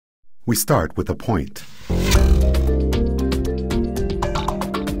We start with a point.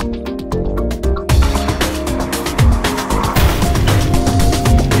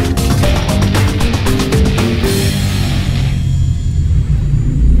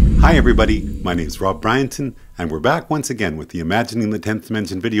 Hi everybody, my name is Rob Bryanton, and we're back once again with the Imagining the 10th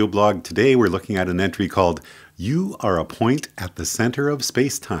Dimension video blog. Today we're looking at an entry called You Are a Point at the Center of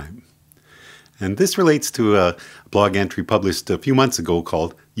Space-Time. And this relates to a blog entry published a few months ago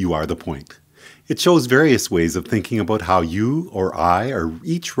called You Are the Point. It shows various ways of thinking about how you or I are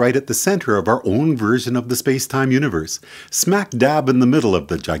each right at the center of our own version of the space-time universe, smack dab in the middle of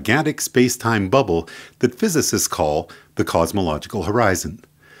the gigantic space-time bubble that physicists call the cosmological horizon.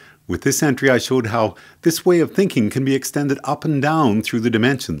 With this entry, I showed how this way of thinking can be extended up and down through the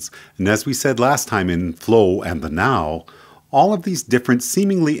dimensions. And as we said last time in Flow and the Now, all of these different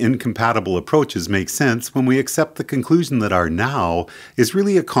seemingly incompatible approaches make sense when we accept the conclusion that our now is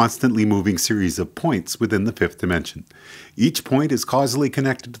really a constantly moving series of points within the fifth dimension. Each point is causally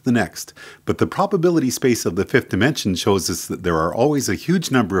connected to the next, but the probability space of the fifth dimension shows us that there are always a huge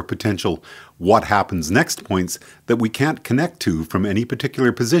number of potential what happens next points that we can't connect to from any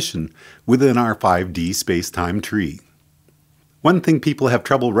particular position within our 5D space-time tree. One thing people have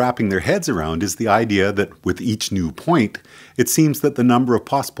trouble wrapping their heads around is the idea that with each new point, it seems that the number of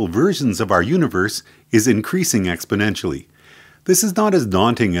possible versions of our universe is increasing exponentially. This is not as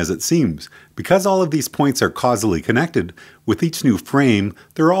daunting as it seems. Because all of these points are causally connected, with each new frame,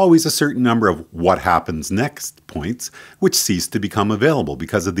 there are always a certain number of what happens next points, which cease to become available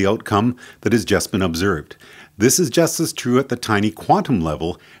because of the outcome that has just been observed. This is just as true at the tiny quantum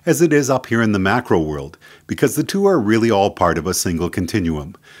level as it is up here in the macro world, because the two are really all part of a single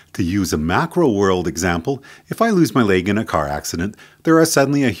continuum. To use a macro world example, if I lose my leg in a car accident, there are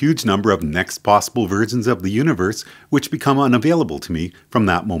suddenly a huge number of next possible versions of the universe which become unavailable to me from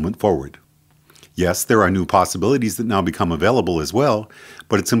that moment forward. Yes, there are new possibilities that now become available as well,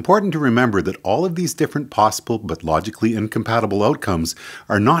 but it's important to remember that all of these different possible but logically incompatible outcomes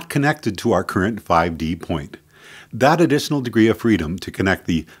are not connected to our current 5D point. That additional degree of freedom to connect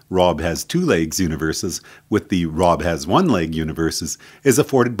the Rob has two legs universes with the Rob has one leg universes is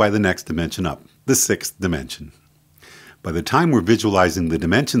afforded by the next dimension up, the sixth dimension. By the time we're visualizing the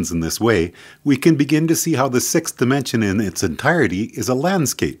dimensions in this way, we can begin to see how the sixth dimension in its entirety is a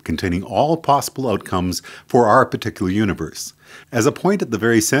landscape containing all possible outcomes for our particular universe. As a point at the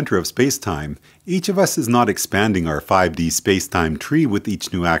very center of space-time, each of us is not expanding our 5D space-time tree with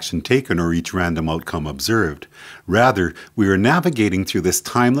each new action taken or each random outcome observed. Rather, we are navigating through this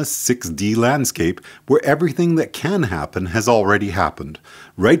timeless 6D landscape where everything that can happen has already happened,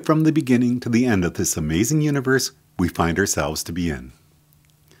 right from the beginning to the end of this amazing universe we find ourselves to be in.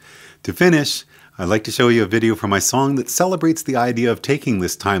 To finish, I'd like to show you a video from my song that celebrates the idea of taking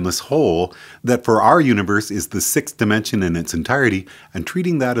this timeless whole that for our universe is the sixth dimension in its entirety and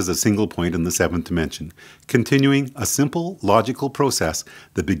treating that as a single point in the seventh dimension, continuing a simple logical process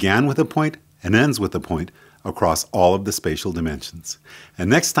that began with a point and ends with a point across all of the spatial dimensions.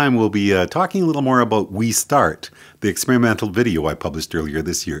 And next time we'll be talking a little more about We Start, the experimental video I published earlier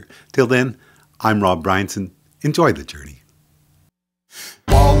this year. Till then, I'm Rob Bryanton. Enjoy the journey.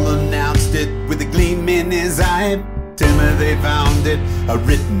 Paul announced it with a gleam in his eye. Timothy found it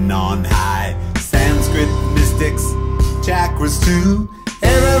written on high. Sanskrit mystics, chakras too.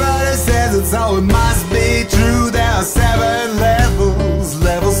 Everybody says it, so it must be true. There are 7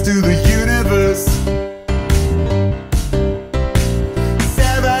 levels to the universe.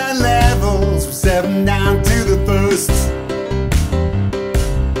 7 levels, from 7 down to the first.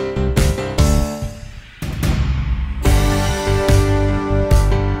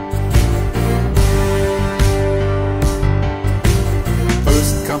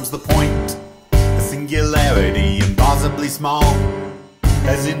 Comes the point, a singularity impossibly small,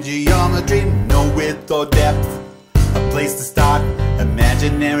 as in geometry, no width or depth, a place to start,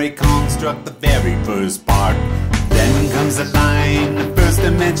 imaginary construct, the very first part. Then comes a line, the first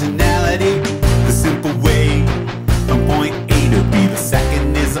dimensionality, the simple way from point A to B. The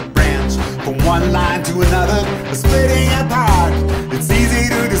second is a branch from one line to another, a splitting apart. It's easy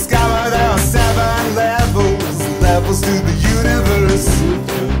to discover there are 7 levels to the universe.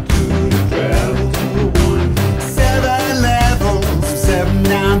 7 levels, from 7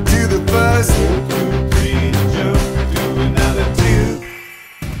 down to the first. 3 jump to another 2.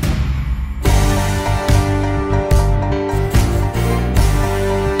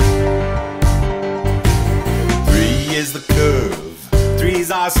 3 is the curve, 3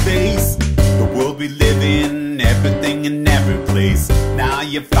 is our space, the world we live in, everything in every place. Now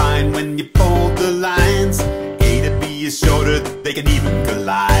you find when you fold the lines, A to B is shorter, they can even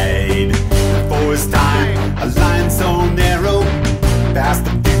collide. is time, a line so narrow, past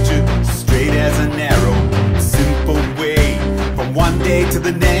the future, straight as an arrow. A simple way from one day to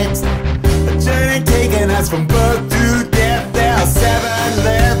the next, a journey taking us from birth to death. There are 7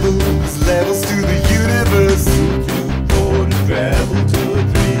 levels, levels to the universe. 2, 4 to travel to a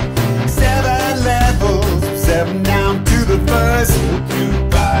 3. 7 levels, 7 down to the first. 2,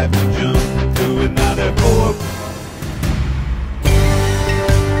 5 to jump to another 4.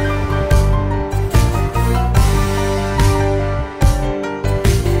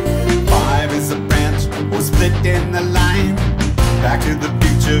 Split in the line, back to the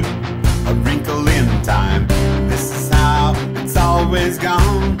future, a wrinkle in time. This is how it's always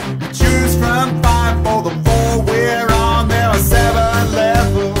gone. We choose from 5 for the 4 we're on. There are 7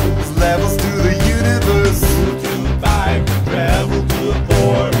 levels, levels to the universe. 2, 5 to travel to a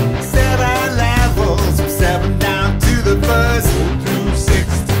 4. 7 levels, from 7 down to the first. 2,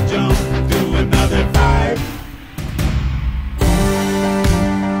 6 to jump to another 5.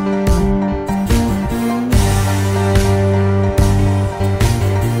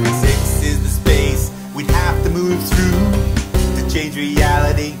 Change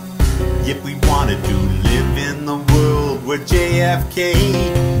reality if we wanted to live in the world where JFK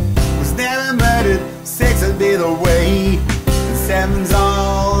was never murdered. 6 would be the way, and 7's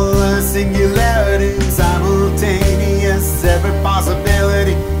all a singularity, simultaneous, every possibility.